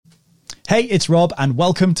Hey, it's Rob, and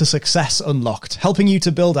welcome to Success Unlocked, helping you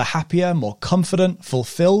to build a happier, more confident,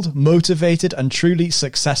 fulfilled, motivated, and truly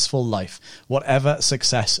successful life, whatever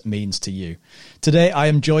success means to you. Today, I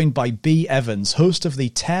am joined by Bea Evans, host of the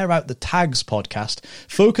Tear Out the Tags podcast,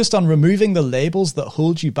 focused on removing the labels that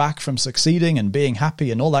hold you back from succeeding and being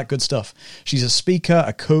happy and all that good stuff. She's a speaker,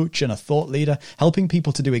 a coach, and a thought leader, helping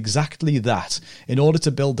people to do exactly that in order to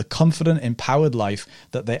build the confident, empowered life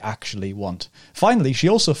that they actually want. Finally, she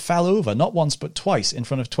also fell over, not once but twice, in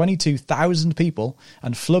front of 22,000 people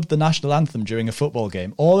and flubbed the national anthem during a football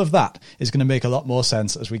game. All of that is going to make a lot more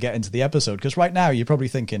sense as we get into the episode, because right now you're probably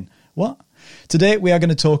thinking, what? Today, we are going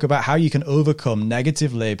to talk about how you can overcome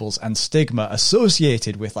negative labels and stigma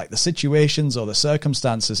associated with like the situations or the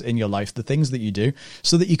circumstances in your life, the things that you do,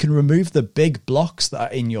 so that you can remove the big blocks that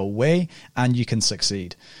are in your way and you can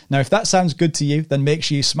succeed. Now, if that sounds good to you, then make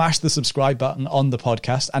sure you smash the subscribe button on the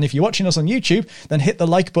podcast. And if you're watching us on YouTube, then hit the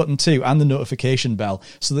like button too and the notification bell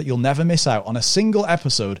so that you'll never miss out on a single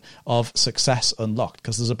episode of Success Unlocked,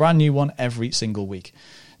 because there's a brand new one every single week.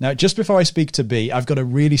 Now, just before I speak to Bea, I've got a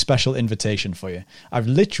really special invitation for you. I've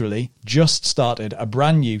literally just started a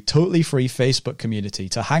brand new, totally free Facebook community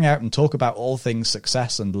to hang out and talk about all things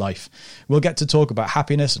success and life. We'll get to talk about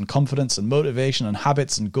happiness and confidence and motivation and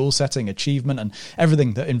habits and goal setting, achievement, and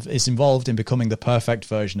everything that is involved in becoming the perfect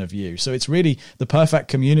version of you. So it's really the perfect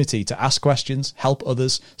community to ask questions, help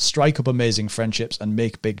others, strike up amazing friendships, and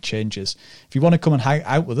make big changes. If you want to come and hang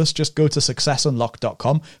out with us, just go to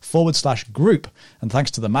successunlocked.com/group. And thanks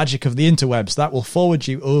to the magic of the interwebs, that will forward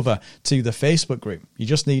you over to the Facebook group. You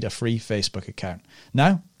just need a free Facebook account.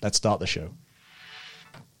 Now, let's start the show.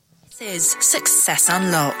 This is Success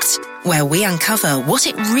Unlocked, where we uncover what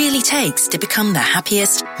it really takes to become the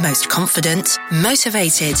happiest, most confident,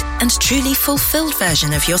 motivated, and truly fulfilled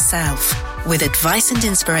version of yourself, with advice and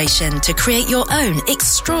inspiration to create your own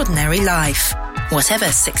extraordinary life. Whatever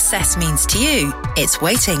success means to you, it's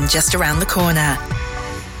waiting just around the corner.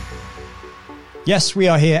 Yes, we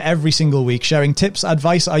are here every single week sharing tips,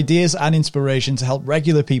 advice, ideas, and inspiration to help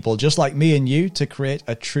regular people just like me and you to create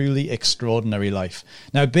a truly extraordinary life.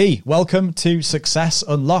 Now, Bea, welcome to Success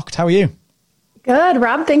Unlocked. How are you? Good,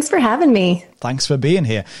 Rob. Thanks for having me. Thanks for being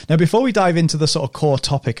here. Now, before we dive into the sort of core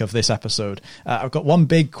topic of this episode, I've got one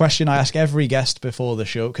big question I ask every guest before the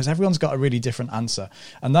show, because everyone's got a really different answer.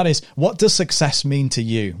 And that is, what does success mean to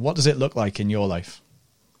you? What does it look like in your life?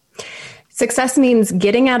 Success means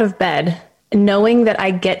getting out of bed, knowing that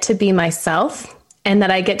I get to be myself and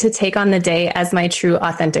that I get to take on the day as my true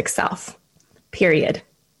authentic self, period.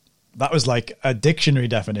 That was like a dictionary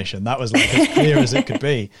definition. That was like as clear as it could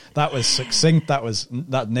be. That was succinct.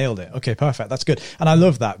 That nailed it. Okay, perfect. That's good. And I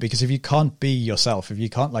love that, because if you can't be yourself, if you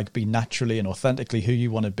can't like be naturally and authentically who you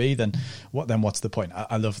want to be, then what's the point?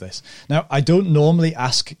 I love this. Now, I don't normally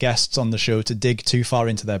ask guests on the show to dig too far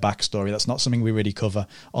into their backstory. That's not something we really cover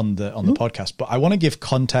on the podcast, but I want to give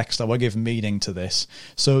context. I want to give meaning to this.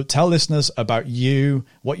 So tell listeners about you,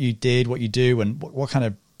 what you did, what you do, and what kind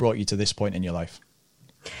of brought you to this point in your life.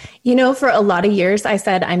 You know, for a lot of years, I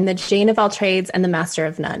said I'm the Jane of all trades and the master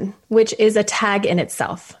of none, which is a tag in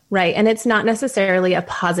itself, right? And it's not necessarily a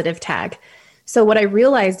positive tag. So what I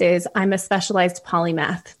realized is I'm a specialized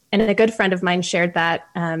polymath. And a good friend of mine shared that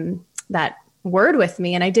word with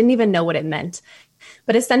me, and I didn't even know what it meant.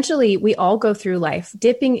 But essentially, we all go through life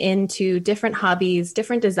dipping into different hobbies,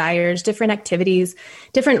 different desires, different activities,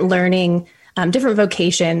 different learning, different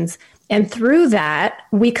vocations. And through that,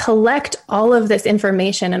 we collect all of this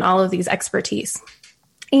information and all of these expertise.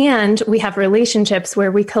 And we have relationships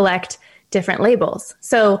where we collect different labels.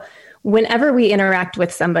 So whenever we interact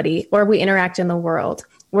with somebody or we interact in the world,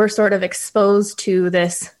 we're sort of exposed to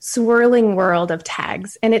this swirling world of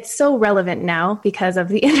tags. And it's so relevant now because of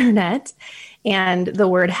the internet and the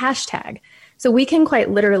word hashtag. So we can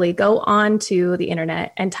quite literally go onto the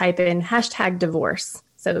internet and type in hashtag divorce.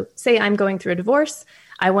 So say I'm going through a divorce.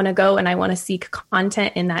 I want to go and I want to seek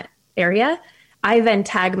content in that area. I then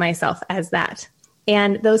tag myself as that.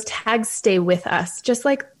 And those tags stay with us, just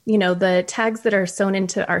like, you know, the tags that are sewn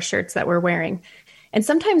into our shirts that we're wearing. And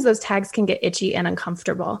sometimes those tags can get itchy and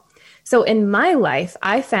uncomfortable. So in my life,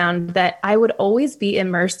 I found that I would always be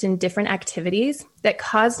immersed in different activities that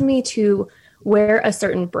caused me to wear a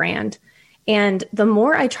certain brand. And the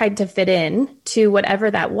more I tried to fit in to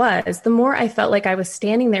whatever that was, the more I felt like I was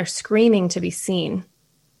standing there screaming to be seen.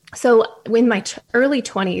 So in my early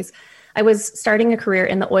 20s, I was starting a career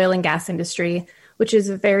in the oil and gas industry, which is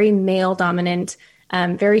a very male dominant,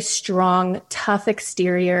 very strong, tough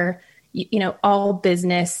exterior, all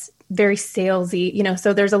business, very salesy,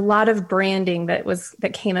 so there's a lot of branding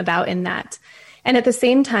that came about in that. And at the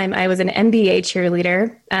same time, I was an NBA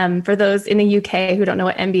cheerleader. For those in the UK who don't know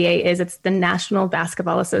what NBA is, it's the National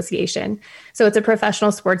Basketball Association. So it's a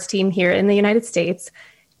professional sports team here in the United States.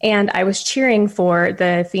 And I was cheering for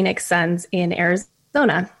the Phoenix Suns in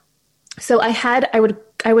Arizona. So I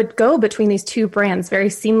would go between these two brands very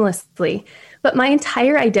seamlessly, but my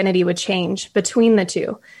entire identity would change between the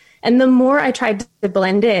two. And the more I tried to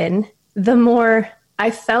blend in, the more I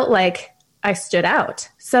felt like I stood out.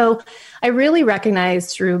 So I really recognized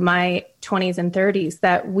through my 20s and 30s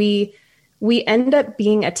that we end up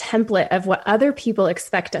being a template of what other people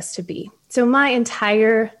expect us to be. So my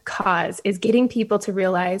entire cause is getting people to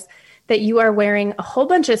realize that you are wearing a whole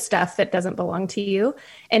bunch of stuff that doesn't belong to you.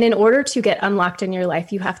 And in order to get unlocked in your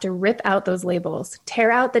life, you have to rip out those labels,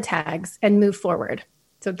 tear out the tags, and move forward.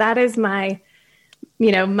 So that is my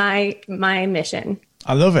mission.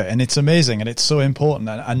 I love it. And it's amazing. And it's so important.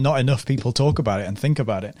 And not enough people talk about it and think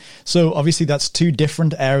about it. So obviously that's two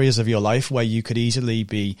different areas of your life where you could easily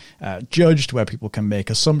be judged, where people can make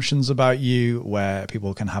assumptions about you, where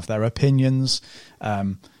people can have their opinions,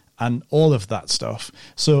 and all of that stuff.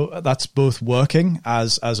 So that's both working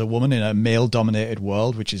as a woman in a male dominated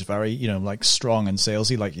world, which is very, like strong and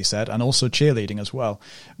salesy, like you said, and also cheerleading as well.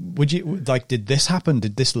 Did this happen?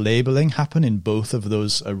 Did this labeling happen in both of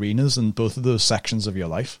those arenas and both of those sections of your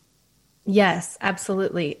life? Yes,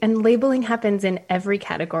 absolutely. And labeling happens in every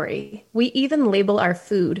category. We even label our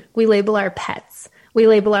food. We label our pets. We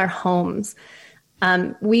label our homes.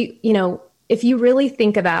 If you really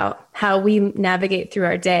think about how we navigate through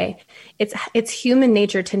our day, it's human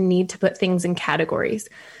nature to need to put things in categories.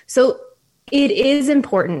 So it is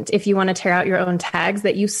important, if you want to tear out your own tags,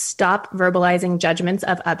 that you stop verbalizing judgments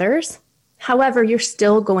of others. However, you're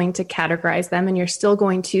still going to categorize them, and you're still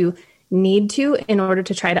going to need to in order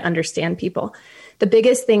to try to understand people. The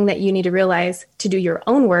biggest thing that you need to realize to do your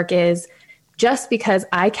own work is just because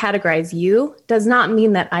I categorize you does not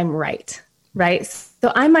mean that I'm right?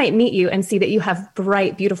 So I might meet you and see that you have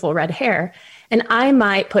bright, beautiful red hair, and I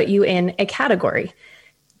might put you in a category.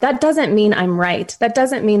 That doesn't mean I'm right. That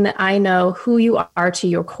doesn't mean that I know who you are to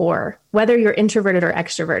your core, whether you're introverted or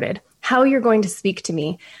extroverted, how you're going to speak to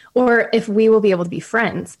me, or if we will be able to be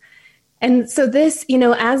friends. And so this,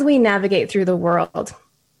 as we navigate through the world,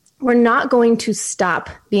 we're not going to stop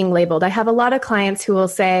being labeled. I have a lot of clients who will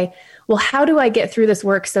say, well, how do I get through this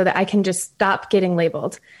work so that I can just stop getting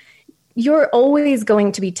labeled? You're always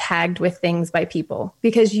going to be tagged with things by people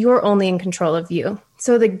because you're only in control of you.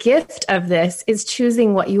 So the gift of this is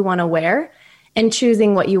choosing what you want to wear and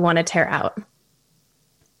choosing what you want to tear out.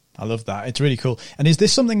 I love that. It's really cool. And is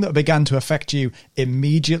this something that began to affect you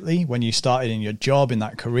immediately when you started in your job, in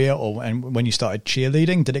that career, or when you started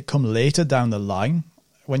cheerleading? Did it come later down the line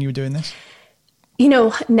when you were doing this?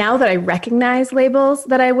 Now that I recognize labels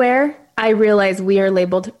that I wear, I realize we are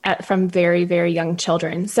labeled from very, very young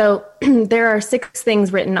children. So there are 6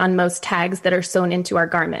 things written on most tags that are sewn into our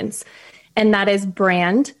garments. And that is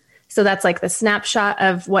brand. So that's like the snapshot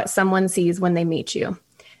of what someone sees when they meet you.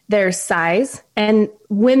 There's size. And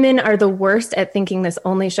women are the worst at thinking this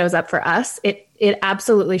only shows up for us. It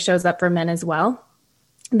absolutely shows up for men as well.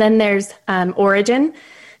 Then there's origin.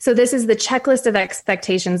 So this is the checklist of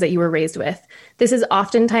expectations that you were raised with. This is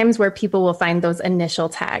oftentimes where people will find those initial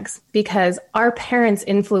tags because our parents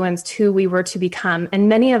influenced who we were to become. And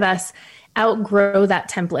many of us outgrow that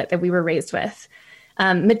template that we were raised with.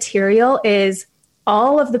 Material is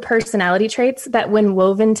all of the personality traits that when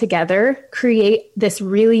woven together create this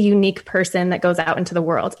really unique person that goes out into the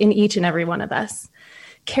world in each and every one of us.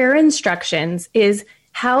 Care instructions is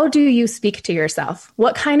how do you speak to yourself?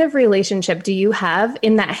 What kind of relationship do you have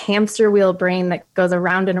in that hamster wheel brain that goes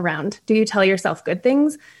around and around? Do you tell yourself good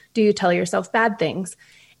things? Do you tell yourself bad things?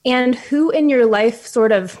 And who in your life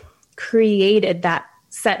sort of created that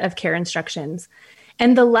set of care instructions?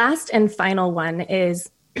 And the last and final one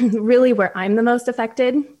is really where I'm the most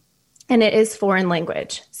affected, and it is foreign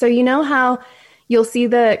language. So you know how you'll see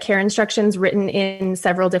the care instructions written in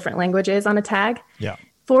several different languages on a tag? Yeah.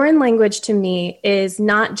 Foreign language to me is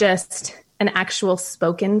not just an actual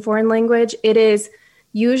spoken foreign language. It is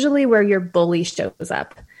usually where your bully shows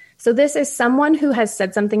up. So this is someone who has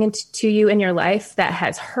said something to you in your life that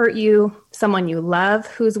has hurt you, someone you love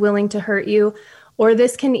who's willing to hurt you, or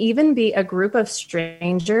this can even be a group of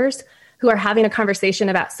strangers who are having a conversation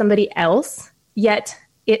about somebody else, yet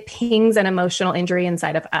it pings an emotional injury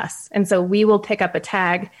inside of us. And so we will pick up a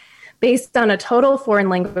tag based on a total foreign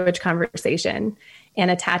language conversation and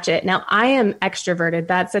attach it. Now, I am extroverted.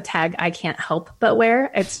 That's a tag I can't help but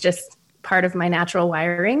wear. It's just part of my natural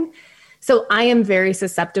wiring. So I am very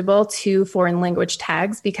susceptible to foreign language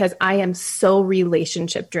tags because I am so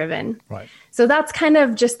relationship driven. Right. So that's kind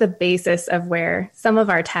of just the basis of where some of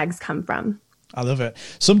our tags come from. I love it.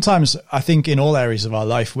 Sometimes I think in all areas of our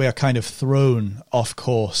life, we are kind of thrown off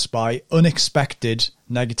course by unexpected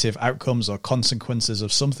negative outcomes or consequences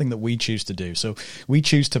of something that we choose to do. So we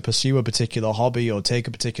choose to pursue a particular hobby or take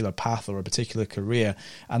a particular path or a particular career,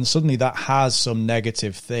 and suddenly that has some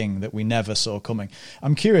negative thing that we never saw coming.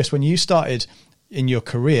 I'm curious, when you started in your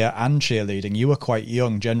career and cheerleading, you were quite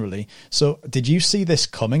young generally. So did you see this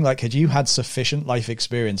coming? Like, had you had sufficient life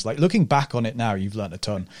experience? Like, looking back on it now, you've learned a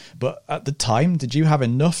ton. But at the time, did you have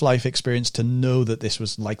enough life experience to know that this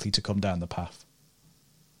was likely to come down the path?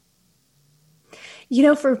 You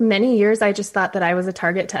know, for many years, I just thought that I was a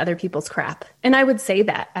target to other people's crap. And I would say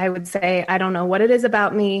that. I would say, I don't know what it is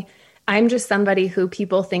about me. I'm just somebody who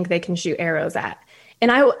people think they can shoot arrows at.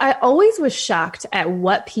 And I always was shocked at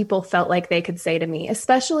what people felt like they could say to me,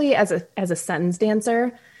 especially as a Suns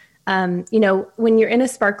dancer. You know, when you're in a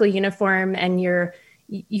sparkly uniform and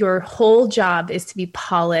your whole job is to be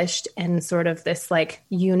polished and sort of this like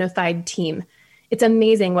unified team, it's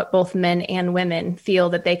amazing what both men and women feel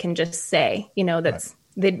that they can just say. You know,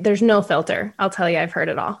 there's no filter. I'll tell you, I've heard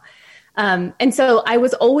it all. And so I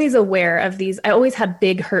was always aware of these. I always had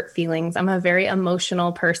big hurt feelings. I'm a very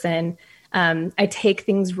emotional person. I take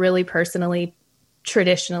things really personally,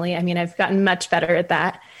 traditionally. I mean, I've gotten much better at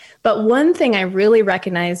that. But one thing I really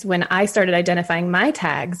recognized when I started identifying my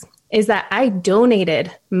tags is that I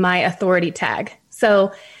donated my authority tag.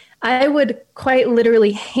 So I would quite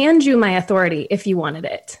literally hand you my authority if you wanted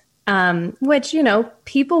it, which, you know,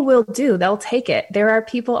 people will do. They'll take it. There are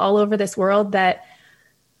people all over this world that,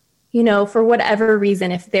 you know, for whatever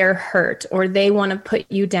reason, if they're hurt or they want to put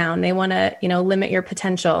you down, they want to, you know, limit your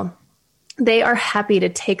potential, they are happy to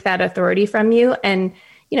take that authority from you and,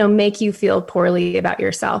 you know, make you feel poorly about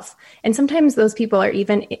yourself. And sometimes those people are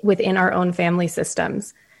even within our own family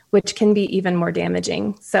systems, which can be even more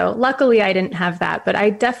damaging. So luckily I didn't have that, but I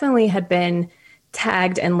definitely had been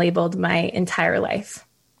tagged and labeled my entire life.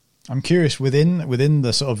 I'm curious, within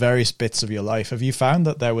the sort of various bits of your life, have you found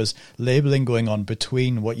that there was labeling going on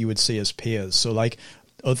between what you would see as peers? So like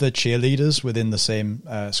other cheerleaders within the same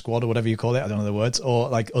squad or whatever you call it, I don't know the words, or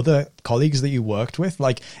like other colleagues that you worked with?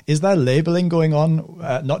 Like, is there labeling going on,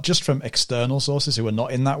 not just from external sources who are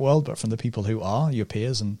not in that world, but from the people who are, your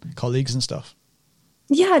peers and colleagues and stuff?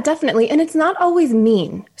 Yeah, definitely. And it's not always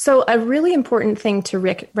mean. So a really important thing to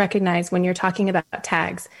recognize when you're talking about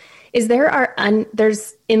tags is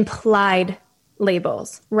there's implied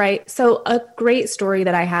labels, right? So a great story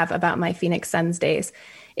that I have about my Phoenix Suns days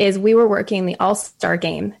is we were working the All-Star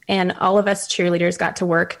game and all of us cheerleaders got to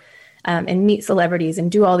work and meet celebrities and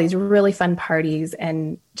do all these really fun parties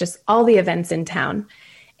and just all the events in town.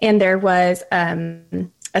 And there was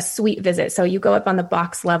a suite visit. So you go up on the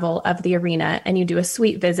box level of the arena and you do a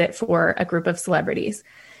suite visit for a group of celebrities.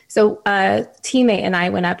 So a teammate and I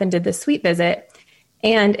went up and did the suite visit,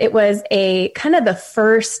 and it was a kind of the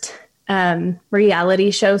first reality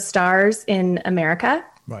show stars in America.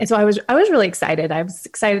 Right. And so I was really excited. I was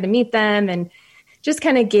excited to meet them and just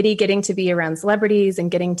kind of giddy getting to be around celebrities and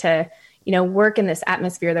getting to, you know, work in this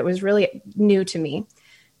atmosphere that was really new to me.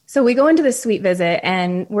 So we go into the suite visit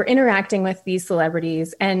and we're interacting with these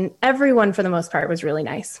celebrities, and everyone for the most part was really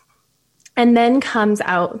nice. And then comes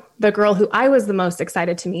out the girl who I was the most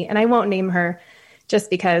excited to meet, and I won't name her just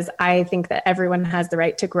because I think that everyone has the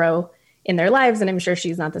right to grow in their lives, and I'm sure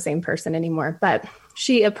she's not the same person anymore. But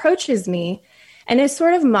she approaches me and is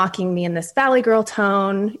sort of mocking me in this Valley Girl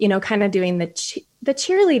tone, you know, kind of doing the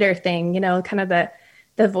cheerleader thing, you know, kind of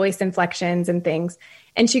the voice inflections and things.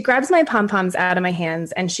 And she grabs my pom-poms out of my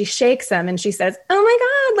hands and she shakes them and she says, "Oh my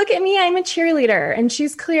God, look at me, I'm a cheerleader." And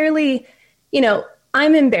she's clearly, you know,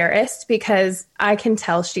 I'm embarrassed because I can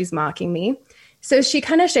tell she's mocking me. So she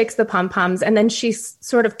kind of shakes the pom-poms and then she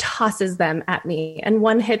sort of tosses them at me. And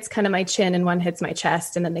one hits kind of my chin and one hits my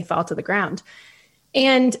chest, and then they fall to the ground.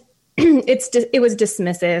 And it was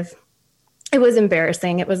dismissive. It was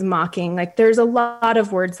embarrassing. It was mocking. Like, there's a lot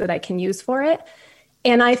of words that I can use for it.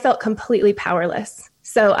 And I felt completely powerless.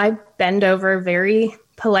 So I bend over very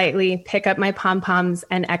politely, pick up my pom-poms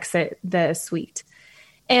and exit the suite.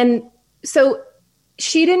 And so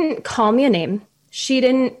she didn't call me a name. She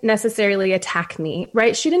didn't necessarily attack me,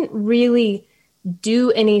 right? She didn't really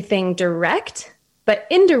do anything direct, but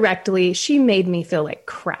indirectly, she made me feel like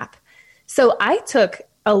crap. So I took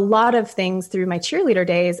a lot of things through my cheerleader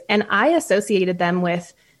days and I associated them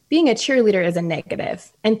with being a cheerleader as a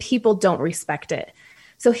negative, and people don't respect it.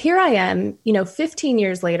 So here I am, you know, 15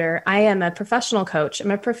 years later, I am a professional coach.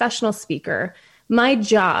 I'm a professional speaker. My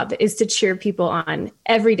job is to cheer people on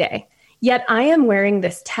every day. Yet I am wearing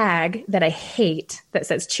this tag that I hate that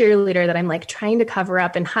says cheerleader that I'm like trying to cover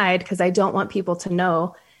up and hide because I don't want people to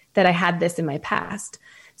know that I had this in my past.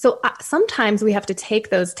 So sometimes we have to take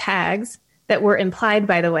those tags that were implied,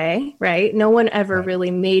 by the way, right? No one ever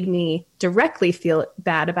really made me directly feel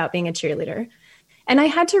bad about being a cheerleader. And I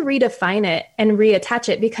had to redefine it and reattach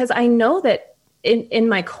it because I know that in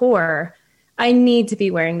my core, I need to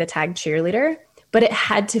be wearing the tag cheerleader, but it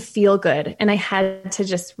had to feel good. And I had to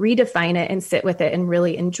just redefine it and sit with it and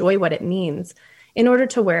really enjoy what it means in order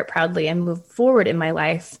to wear it proudly and move forward in my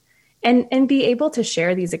life and be able to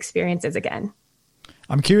share these experiences again.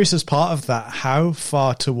 I'm curious, as part of that, how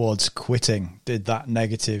far towards quitting did that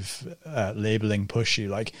negative labeling push you?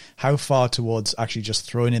 Like, how far towards actually just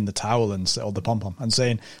throwing in the towel or the pom-pom and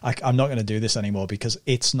saying, I'm not going to do this anymore because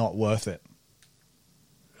it's not worth it?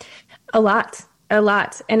 A lot.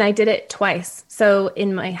 And I did it twice. So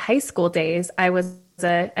in my high school days, I was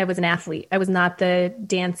an athlete. I was not the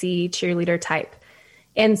dancey cheerleader type.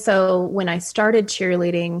 And so when I started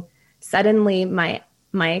cheerleading, suddenly my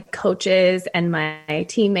coaches and my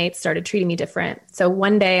teammates started treating me different. So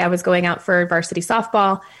one day I was going out for varsity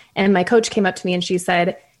softball and my coach came up to me and she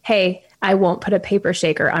said, "Hey, I won't put a paper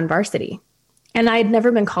shaker on varsity." And I had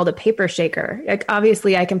never been called a paper shaker. Like,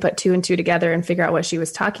 obviously I can put two and two together and figure out what she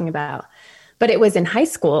was talking about. But it was in high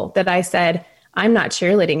school that I said, I'm not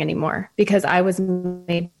cheerleading anymore because I was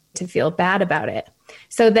made to feel bad about it.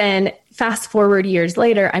 So then fast forward years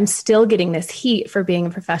later, I'm still getting this heat for being a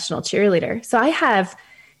professional cheerleader. So I have,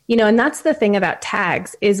 and that's the thing about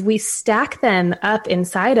tags is we stack them up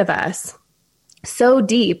inside of us so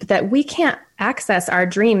deep that we can't access our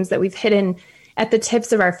dreams that we've hidden at the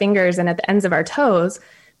tips of our fingers and at the ends of our toes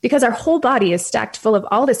because our whole body is stacked full of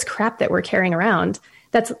all this crap that we're carrying around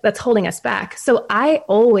that's holding us back. So I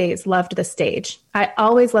always loved the stage. I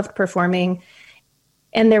always loved performing.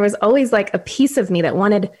 And there was always like a piece of me that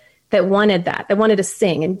wanted to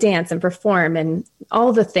sing and dance and perform and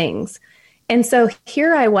all the things. And so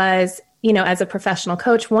here I was, as a professional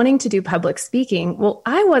coach wanting to do public speaking. Well,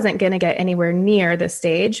 I wasn't going to get anywhere near the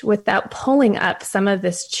stage without pulling up some of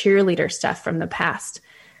this cheerleader stuff from the past.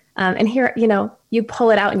 And here, you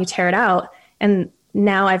pull it out and you tear it out. And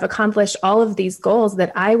now I've accomplished all of these goals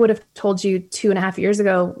that I would have told you 2.5 years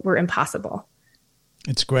ago were impossible.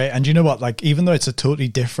 It's great. And you know what, like, even though it's a totally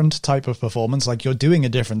different type of performance, like you're doing a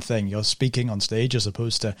different thing, you're speaking on stage as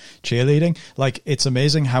opposed to cheerleading. Like, it's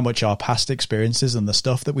amazing how much our past experiences and the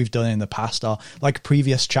stuff that we've done in the past are like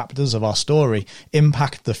previous chapters of our story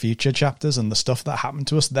impact the future chapters, and the stuff that happened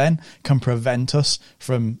to us then can prevent us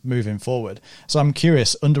from moving forward. So I'm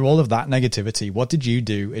curious, under all of that negativity, what did you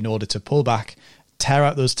do in order to pull back, tear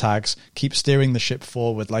out those tags, keep steering the ship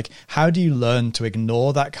forward? Like, how do you learn to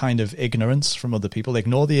ignore that kind of ignorance from other people?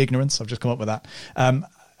 Ignore the ignorance. I've just come up with that.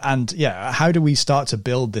 And yeah, how do we start to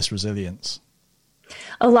build this resilience?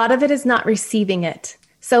 A lot of it is not receiving it.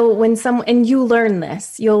 So and you learn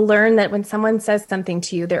this, you'll learn that when someone says something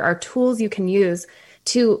to you, there are tools you can use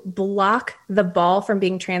to block the ball from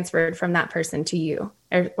being transferred from that person to you,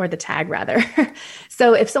 or the tag rather.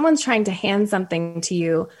 So if someone's trying to hand something to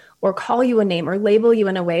you or call you a name or label you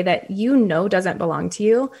in a way that doesn't belong to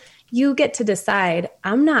you, you get to decide,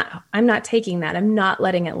 I'm not taking that. I'm not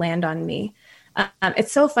letting it land on me.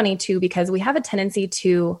 It's so funny too, because we have a tendency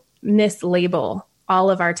to mislabel all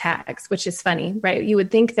of our tags, which is funny, right? You would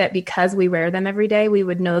think that because we wear them every day, we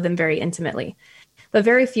would know them very intimately. But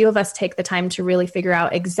very few of us take the time to really figure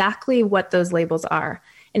out exactly what those labels are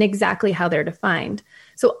and exactly how they're defined.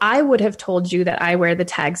 So I would have told you that I wear the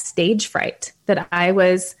tag stage fright, that I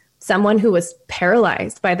was someone who was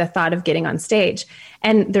paralyzed by the thought of getting on stage.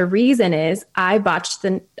 And the reason is I botched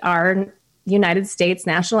our United States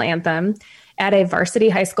national anthem at a varsity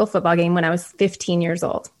high school football game when I was 15 years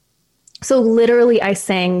old. So literally I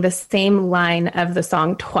sang the same line of the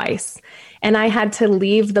song twice. And I had to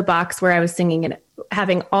leave the box where I was singing it,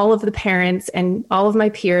 having all of the parents and all of my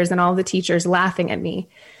peers and all of the teachers laughing at me.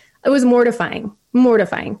 It was mortifying.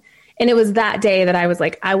 And it was that day that I was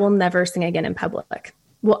like, I will never sing again in public.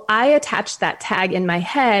 Well, I attached that tag in my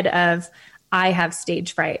head of I have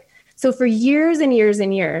stage fright. So for years and years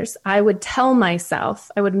and years, I would tell myself,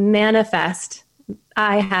 I would manifest,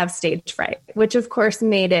 I have stage fright, which of course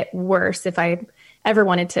made it worse if I ever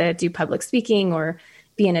wanted to do public speaking or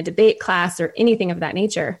be in a debate class or anything of that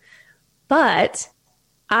nature. But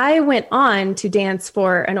I went on to dance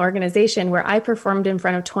for an organization where I performed in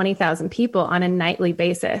front of 20,000 people on a nightly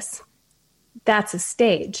basis. That's a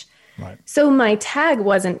stage. Right. So my tag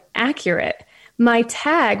wasn't accurate. My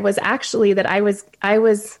tag was actually that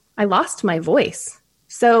I lost my voice.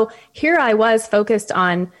 So here I was focused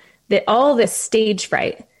on all this stage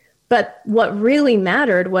fright, But what really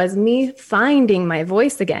mattered was me finding my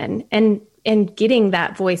voice again and getting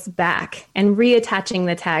that voice back and reattaching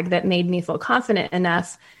the tag that made me feel confident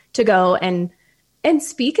enough to go and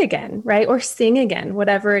speak again, right? Or sing again,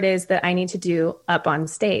 whatever it is that I need to do up on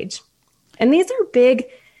stage. And these are big,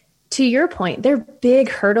 to your point, they're big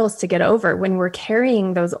hurdles to get over when we're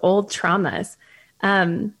carrying those old traumas.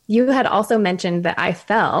 You had also mentioned that I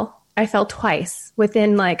fell twice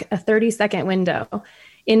within like a 30-second window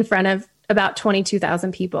in front of about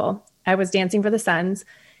 22,000 people. I was dancing for the Suns.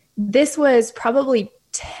 This was probably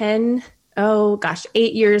 8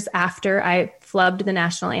 years after I flubbed the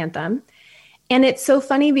national anthem. And it's so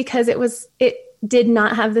funny because it did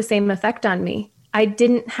not have the same effect on me. I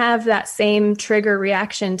didn't have that same trigger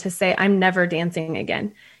reaction to say, I'm never dancing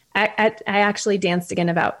again. I actually danced again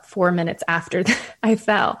about 4 minutes after I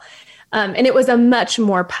fell. And it was a much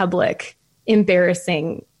more public,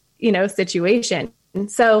 embarrassing, situation.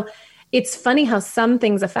 So it's funny how some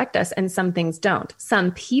things affect us and some things don't.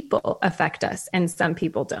 Some people affect us and some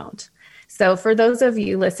people don't. So for those of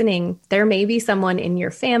you listening, there may be someone in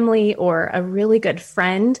your family or a really good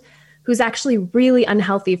friend who's actually really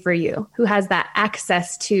unhealthy for you, who has that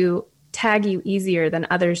access to tag you easier than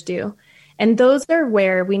others do. And those are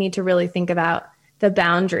where we need to really think about the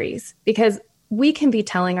boundaries, because we can be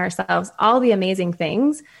telling ourselves all the amazing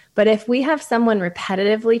things, but if we have someone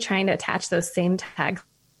repetitively trying to attach those same tags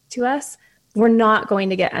to us, we're not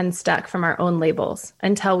going to get unstuck from our own labels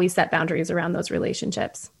until we set boundaries around those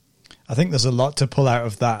relationships. I think there's a lot to pull out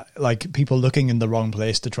of that, like people looking in the wrong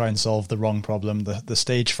place to try and solve the wrong problem. The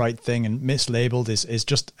stage fright thing and mislabeled is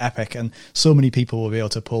just epic. And so many people will be able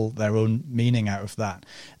to pull their own meaning out of that.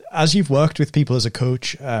 As you've worked with people as a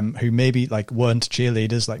coach who maybe like weren't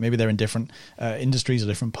cheerleaders, like maybe they're in different industries or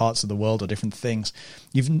different parts of the world or different things,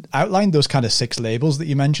 you've outlined those kind of 6 labels that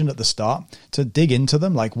you mentioned at the start. To dig into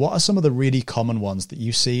them, like what are some of the really common ones that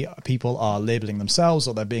you see people are labeling themselves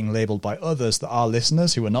or they're being labeled by others that our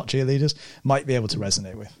listeners who are not cheerleaders might be able to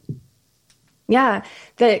resonate with? Yeah,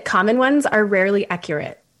 the common ones are rarely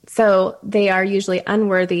accurate. So they are usually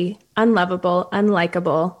unworthy, unlovable,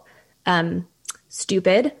 unlikable,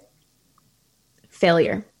 stupid,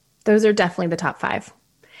 failure. Those are definitely the top 5.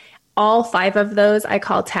 All 5 of those I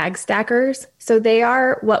call tag stackers. So they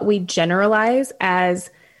are what we generalize as,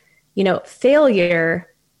 failure.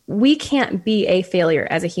 We can't be a failure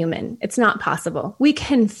as a human. It's not possible. We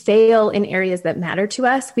can fail in areas that matter to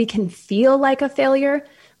us. We can feel like a failure,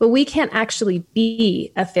 but we can't actually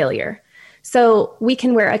be a failure. So we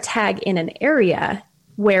can wear a tag in an area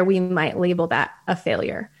where we might label that a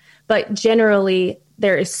failure. But generally,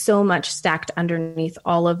 there is so much stacked underneath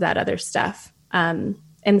all of that other stuff. And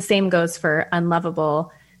the same goes for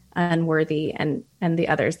unlovable, unworthy, and the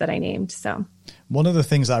others that I named. So one of the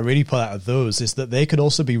things that I really pull out of those is that they could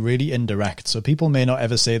also be really indirect. So people may not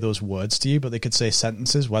ever say those words to you, but they could say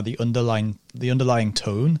sentences where the underlying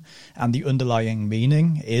tone and the underlying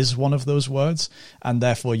meaning is one of those words. And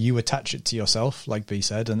therefore you attach it to yourself, like B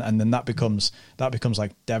said, and then that becomes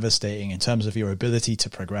like devastating in terms of your ability to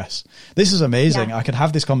progress. This is amazing. Yeah. I could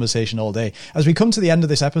have this conversation all day. As we come to the end of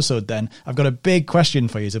this episode, then I've got a big question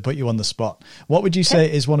for you to put you on the spot. What would you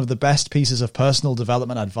say is one of the best pieces of personal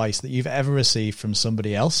development advice that you've ever received from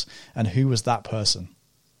somebody else, and who was that person?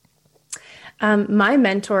 My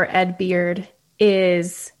mentor, Ed Beard,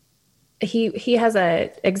 is he has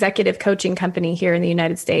a executive coaching company here in the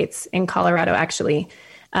United States, in Colorado, actually.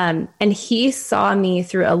 And he saw me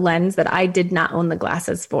through a lens that I did not own the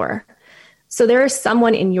glasses for. So there is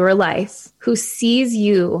someone in your life who sees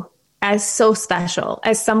you as so special,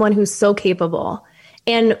 as someone who's so capable.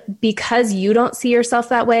 And because you don't see yourself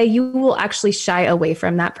that way, you will actually shy away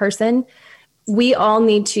from that person. We all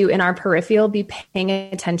need to, in our peripheral, be paying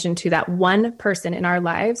attention to that one person in our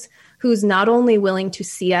lives who's not only willing to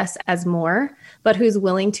see us as more, but who's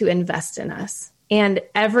willing to invest in us. And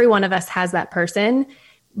every one of us has that person,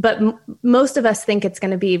 but most of us think it's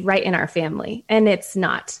going to be right in our family. And it's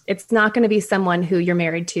not. It's not going to be someone who you're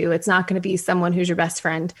married to. It's not going to be someone who's your best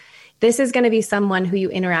friend. This is going to be someone who you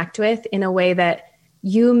interact with in a way that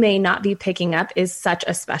you may not be picking up is such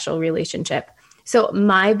a special relationship. So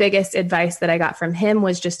my biggest advice that I got from him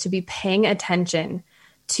was just to be paying attention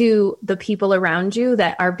to the people around you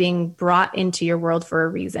that are being brought into your world for a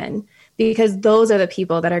reason, because those are the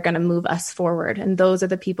people that are going to move us forward. And those are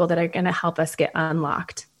the people that are going to help us get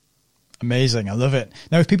unlocked. Amazing. I love it.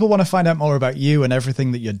 Now, if people want to find out more about you and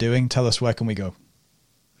everything that you're doing, tell us, where can we go?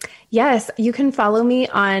 Yes, you can follow me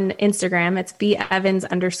on Instagram. It's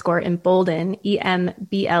bevans_embolden,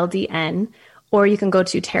 EMBLDN, or you can go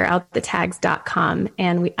to tearoutthetags.com.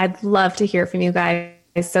 And I'd love to hear from you guys.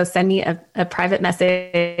 So send me a private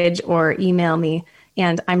message or email me.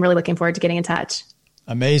 And I'm really looking forward to getting in touch.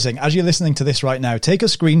 Amazing. As you're listening to this right now, take a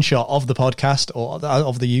screenshot of the podcast or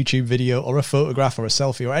of the YouTube video or a photograph or a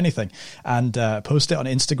selfie or anything and post it on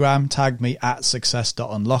Instagram. Tag me at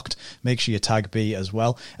success.unlocked. Make sure you tag B as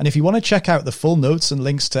well. And if you want to check out the full notes and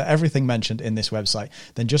links to everything mentioned in this website,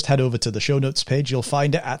 then just head over to the show notes page. You'll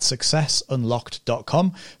find it at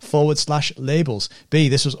successunlocked.com/labels. B,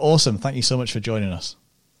 this was awesome. Thank you so much for joining us.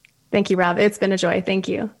 Thank you, Rob. It's been a joy. Thank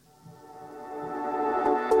you.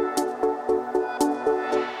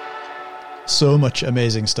 So much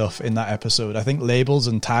amazing stuff in that episode. I think labels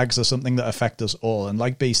and tags are something that affect us all. And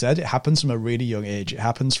like B said, it happens from a really young age. It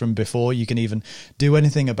happens from before you can even do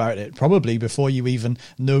anything about it, probably before you even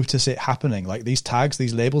notice it happening. Like these tags,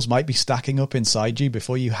 these labels might be stacking up inside you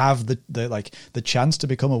before you have the chance to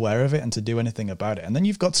become aware of it and to do anything about it. And then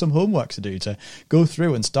you've got some homework to do to go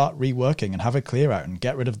through and start reworking and have a clear out and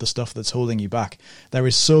get rid of the stuff that's holding you back. There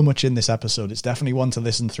is so much in this episode. It's definitely one to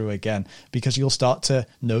listen through again because you'll start to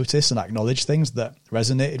notice and acknowledge things that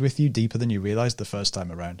resonated with you deeper than you realized the first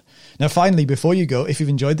time around. Now, finally, before you go, if you've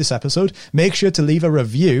enjoyed this episode, make sure to leave a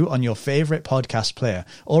review on your favorite podcast player.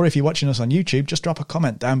 Or if you're watching us on YouTube, just drop a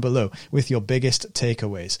comment down below with your biggest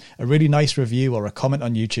takeaways. A really nice review or a comment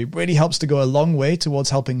on YouTube really helps to go a long way towards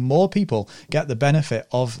helping more people get the benefit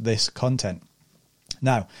of this content.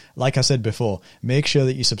 Now, like I said before, make sure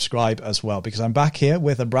that you subscribe as well, because I'm back here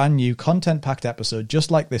with a brand new content-packed episode just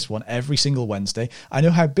like this one every single Wednesday. I know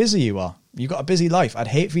how busy you are. You've got a busy life. I'd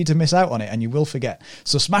hate for you to miss out on it, and you will forget.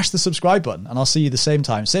 So smash the subscribe button, and I'll see you the same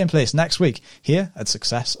time, same place next week here at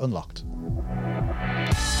Success Unlocked.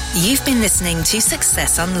 You've been listening to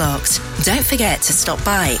Success Unlocked. Don't forget to stop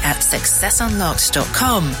by at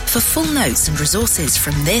successunlocked.com for full notes and resources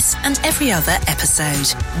from this and every other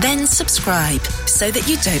episode. Then subscribe so that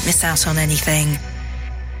you don't miss out on anything.